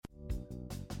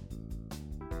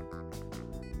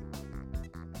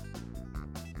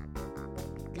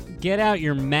get out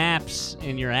your maps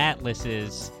and your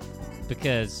atlases,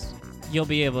 because you'll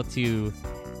be able to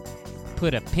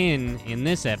put a pin in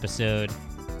this episode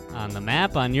on the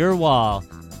map on your wall,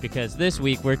 because this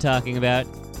week we're talking about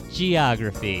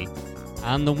geography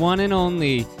on the one and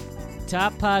only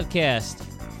top podcast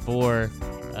for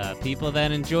people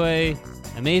that enjoy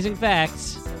amazing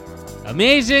facts.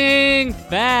 Amazing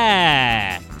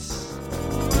Facts!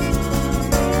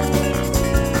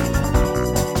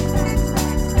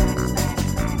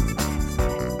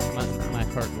 My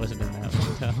heart wasn't in that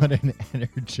one. What an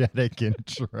energetic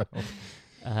intro.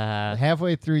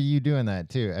 Halfway through you doing that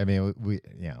too. I mean, we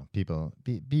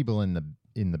people in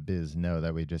the biz know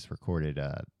that we just recorded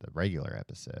the regular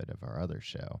episode of our other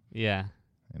show. Yeah.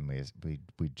 And we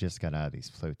just got out of these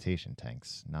flotation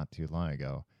tanks not too long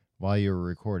ago. While you were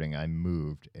recording, I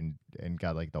moved and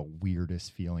got like the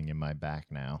weirdest feeling in my back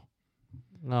now.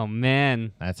 Oh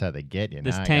man. That's how they get you.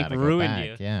 This now tank I gotta ruined go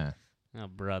back. you. Yeah. Oh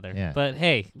brother. Yeah. But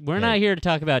hey, we're not here to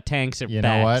talk about tanks or backs. You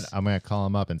know what? I'm gonna call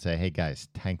them up and say, "Hey guys,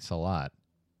 tanks a lot.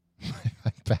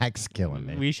 My back's killing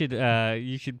me." We should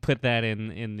you should put that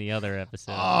in the other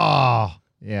episode. Oh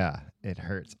yeah, it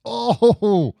hurts.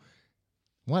 Oh,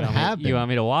 what happened? You want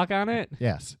me to walk on it?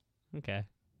 Yes. Okay.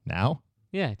 Now?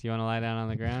 Yeah. Do you want to lie down on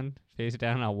the ground, face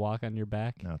down, and I'll walk on your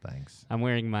back? No thanks. I'm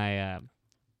wearing my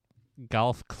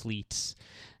golf cleats.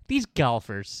 These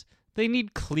golfers, they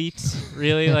need cleats,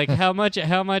 really? Like how much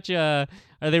are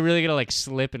they really gonna like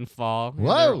slip and fall?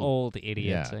 Whoa. They're old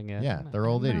idiots, Yeah. I guess. Yeah, they're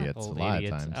old Not idiots old a lot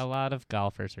idiots. of times. A lot of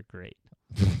golfers are great.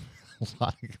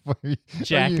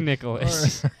 Jack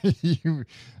Nicklaus.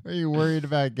 Are you worried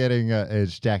about getting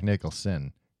it's Jack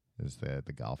Nicholson is the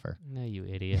golfer? No, you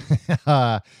idiot.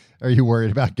 Are you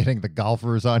worried about getting the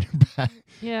golfers on your back?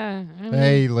 Yeah. I mean,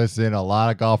 Hey, listen, a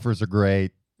lot of golfers are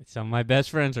great. some of my best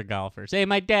friends are golfers. Hey,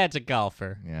 my dad's a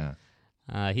golfer. Yeah.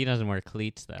 He doesn't wear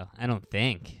cleats, though. I don't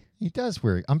think. He does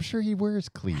wear. I'm sure he wears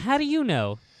cleats. How do you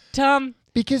know? Tom,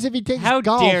 Because if he takes how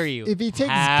golf, dare you? If he takes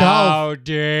How golf,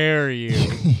 dare you?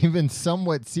 even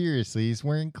somewhat seriously, he's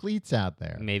wearing cleats out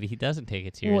there. Maybe he doesn't take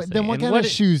it Well, seriously. then what And kind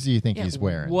of shoes do you think he's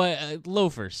wearing? What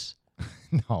loafers?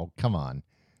 No, come on.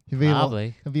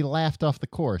 Probably. He'll be laughed off the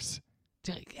course.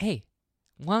 Hey,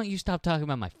 why don't you stop talking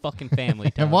about my fucking family,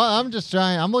 Tom? And I'm just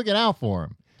trying. I'm looking out for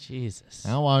him. Jesus.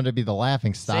 I don't want him to be the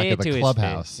laughing stock Say of it to the his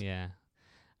clubhouse. face. Yeah.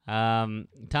 Tom,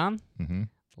 Mm-hmm.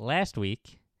 last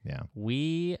week Yeah.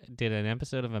 we did an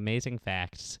episode of Amazing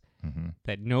Facts Mm-hmm.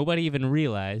 that nobody even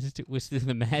realized was through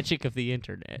the magic of the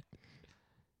internet.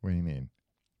 What do you mean?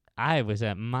 I was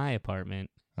at my apartment.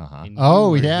 Uh-huh. And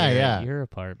Oh, you were yeah, here yeah. at your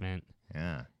apartment.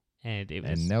 Yeah. And it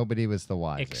was And nobody was the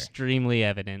wiser. extremely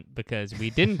evident because we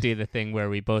didn't do the thing where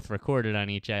we both recorded on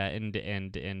each end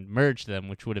and merged them,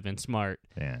 which would have been smart.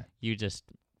 Yeah. You just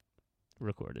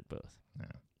recorded both. Yeah.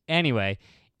 Anyway,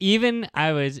 even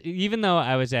though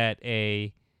I was at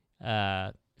a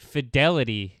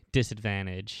fidelity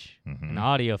disadvantage, Mhm. an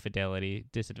audio fidelity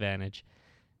disadvantage,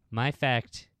 my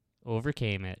fact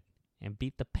overcame it and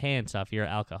beat the pants off your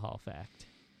alcohol fact.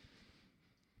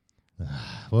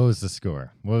 What was the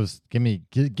score?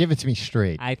 Give it to me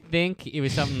straight. I think it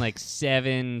was something like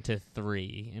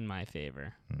 7-3 in my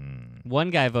favor.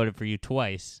 One guy voted for you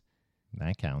twice.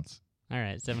 That counts. All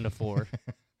right, 7-4.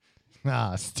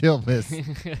 Still missed.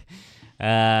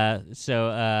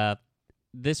 So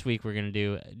this week we're gonna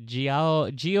do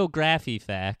geography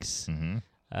facts, Mm-hmm.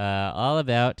 all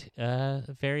about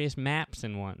various maps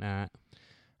and whatnot.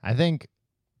 I think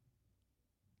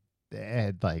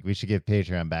we should give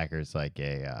Patreon backers like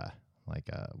a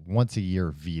once a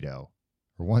year veto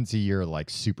or once a year like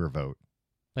super vote,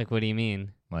 Like, what do you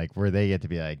mean? like where they get to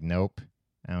be like, nope,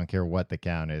 I don't care what the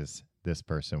count is, this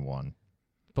person won.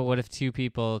 But what if two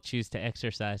people choose to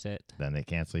exercise it? Then they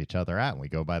cancel each other out and we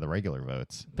go by the regular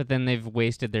votes. But then they've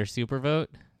wasted their super vote?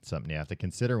 It's something you have to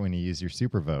consider when you use your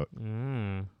super vote.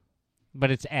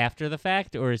 But it's after the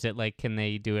fact, or is it like, can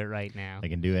they do it right now? They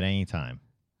can do it anytime.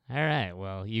 All right,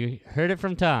 well, you heard it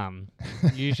from Tom.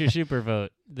 Use your super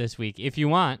vote this week if you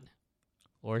want,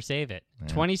 or save it. Yeah.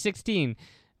 2016,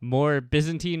 more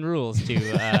Byzantine rules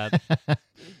to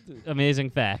Amazing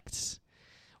Facts.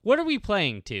 What are we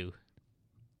playing to?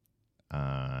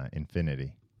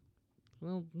 Infinity.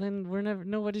 Well, then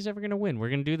nobody's ever going to win. We're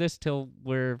going to do this till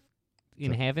we're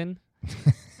in heaven?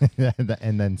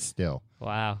 And then still.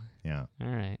 Wow. Yeah. All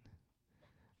right.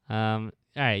 All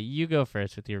right, you go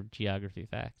first with your geography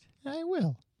fact. I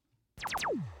will.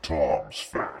 Tom's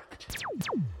fact.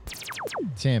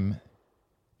 Tim,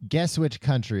 guess which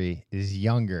country is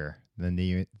younger than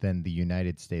the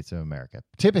United States of America?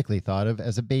 Typically thought of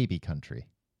as a baby country.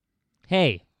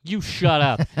 Hey, you shut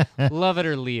up. Love it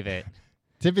or leave it.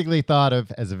 Typically thought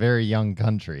of as a very young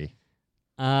country.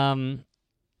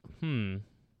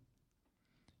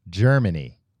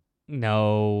 Germany.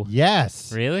 No.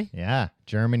 Yes. Really? Yeah.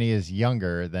 Germany is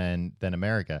younger than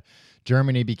America.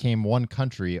 Germany became one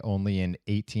country only in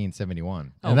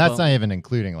 1871. Oh, And that's well- not even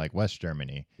including like West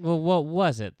Germany. Well, what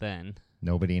was it then?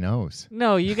 Nobody knows.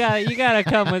 No, you gotta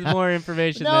come with more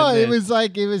information. No, than it this.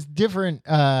 was different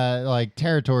like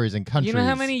territories and countries. You know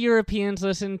how many Europeans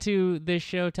listen to this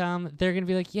show, Tom? They're gonna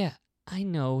be like, "Yeah, I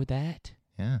know that."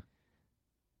 Yeah.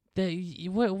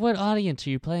 What audience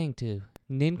are you playing to?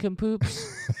 Nincompoops?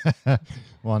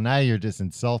 Well, now you're just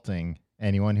insulting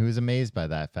anyone who is amazed by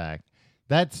that fact.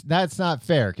 That's not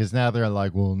fair because now they're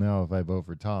like, well, no, if I vote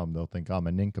for Tom, they'll think I'm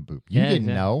a nincompoop. You Yeah, didn't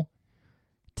exactly. know.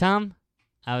 Tom,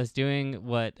 I was doing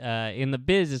what in the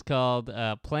biz is called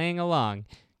playing along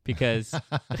because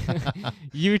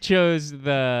you chose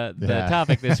the Yeah.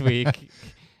 topic this week,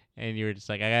 and you were just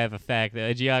like, I have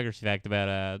a geography fact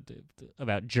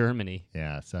about Germany,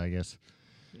 Yeah, so I guess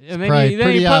and then probably you put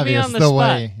pretty me obvious on the spot.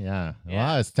 way. Yeah. Yeah.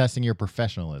 Well, it's testing your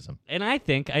professionalism. And I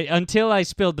think until I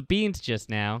spilled the beans just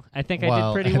now, I think I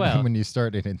did pretty and well. then when you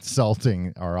started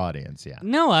insulting our audience, yeah.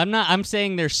 No, I'm not. I'm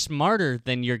saying they're smarter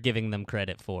than you're giving them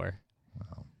credit for.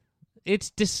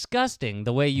 It's disgusting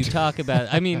the way you talk about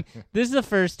it. I mean, this is the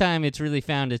first time it's really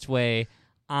found its way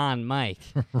on mic.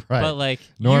 Right. But like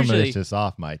Normally usually, it's just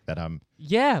off mic that I'm.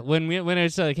 yeah, when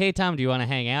it's like, hey Tom, do you want to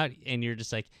hang out? And you're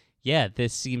just like, yeah,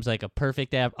 this seems like a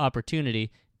perfect opportunity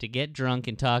to get drunk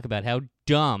and talk about how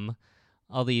dumb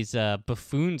all these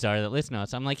buffoons are that listen to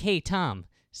us. I'm like, hey Tom,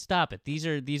 stop it. These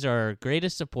are our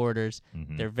greatest supporters.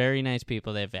 Mhm. They're very nice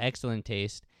people. They have excellent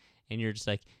taste. And you're just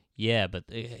like, yeah, but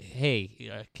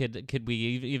hey, could we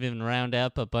even round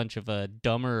up a bunch of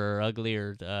dumber or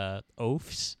uglier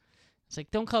oafs? It's like,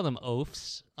 don't call them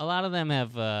oafs. A lot of them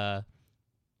are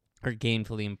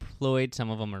gainfully employed. Some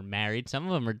of them are married. Some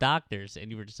of them are doctors. And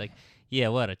you were just like, yeah,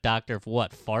 what, a doctor of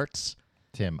what, farts?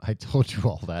 Tim, I told you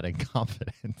all that in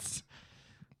confidence.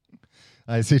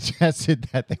 I suggested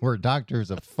that they were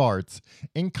doctors of farts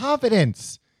in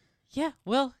confidence. Yeah,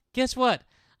 well, guess what?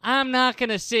 I'm not going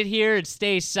to sit here and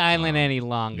stay silent any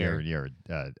longer. You're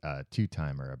a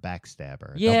two-timer, a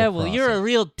backstabber. Yeah, well, you're a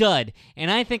real dud. And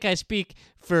I think I speak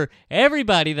for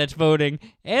everybody that's voting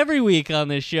every week on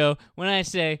this show when I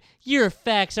say your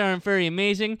facts aren't very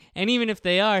amazing, and even if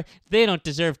they are, they don't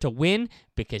deserve to win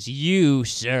because you,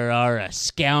 sir, are a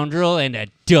scoundrel and a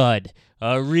dud.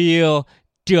 A real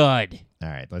dud. All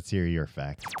right, let's hear your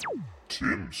fact.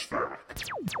 Tim's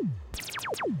fact.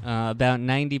 About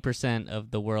 90%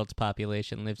 of the world's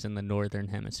population lives in the northern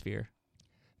hemisphere.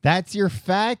 That's your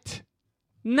fact?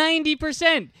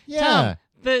 90%. Yeah.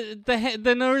 Tom,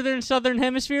 the northern southern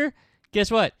hemisphere. Guess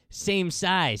what? Same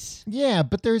size. Yeah,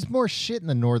 but there's more shit in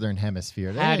the northern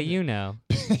hemisphere. How do you know?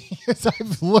 Because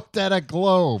I've looked at a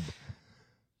globe.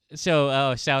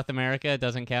 So, South America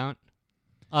doesn't count.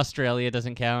 Australia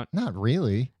doesn't count. Not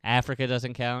really. Africa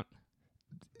doesn't count.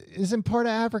 Isn't part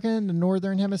of Africa in the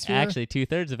northern hemisphere? Actually,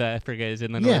 2/3 of Africa is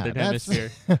in the yeah, northern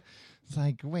hemisphere. It's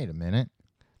like, wait a minute.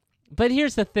 But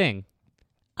here's the thing.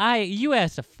 You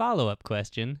asked a follow-up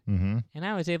question, Mm-hmm. and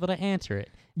I was able to answer it.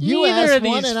 You Neither asked of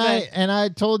these one, and I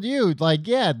told you, like,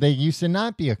 yeah, they used to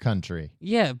not be a country.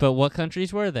 Yeah, but what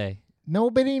countries were they?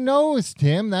 Nobody knows,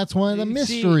 Tim. That's one of the See,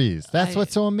 mysteries. That's I-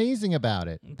 what's so amazing about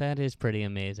it. That is pretty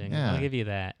amazing. Yeah. I'll give you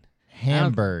that.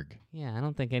 Hamburg. Yeah, I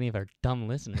don't think any of our dumb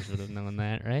listeners would have known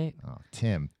that, right? Oh,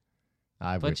 Tim.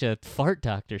 I would. Bunch of fart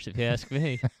doctors, if you ask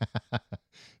me.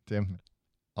 Tim,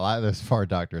 a lot of those fart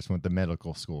doctors went to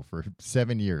medical school for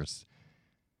 7 years.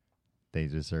 They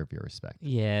deserve your respect.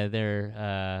 Yeah,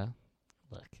 they're,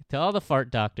 look, to all the fart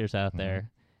doctors out there,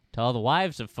 to all the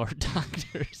wives of fart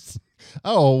doctors,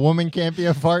 Oh, a woman can't be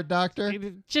a fart doctor?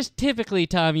 just typically,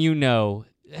 Tom, you know,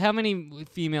 how many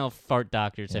female fart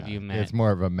doctors have Yeah, you met? It's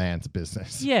more of a man's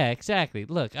business. Yeah, exactly.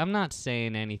 Look, I'm not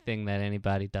saying anything that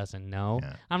anybody doesn't know.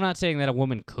 Yeah. I'm not saying that a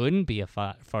woman couldn't be a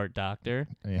fart doctor.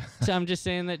 Yeah. So I'm just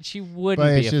saying that she wouldn't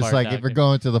But be it's a just fart like doctor. if you're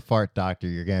going to the fart doctor,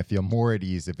 you're going to feel more at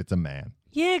ease if it's a man.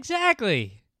 Yeah,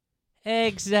 exactly.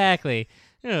 Exactly.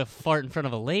 You're gonna fart in front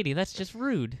of a lady. That's just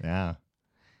rude. Yeah.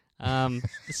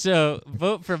 So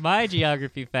vote for my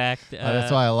geography fact.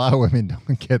 That's why a lot of women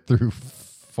don't get through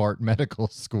fart medical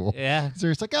school. Yeah. So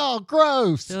it's like, oh,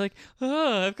 gross. They're like,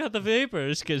 oh, I've got the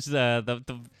vapors because the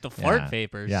fart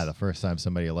vapors. Yeah, the first time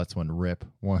somebody lets one rip,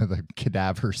 one of the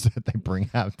cadavers that they bring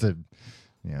out to,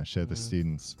 show the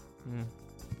students.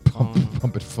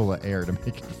 Pump it full of air to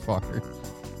make it fart.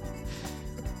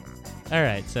 All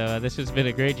right, so this has been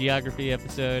a great geography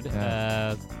episode.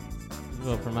 Yeah.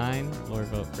 vote for mine or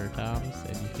vote for Tom's,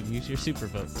 and you can use your super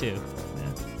vote too.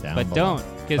 Yeah, down But below.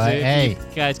 don't, because But, if hey,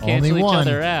 you guys only cancel each one.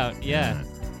 other out, yeah.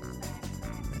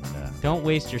 And, Don't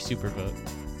waste your super vote.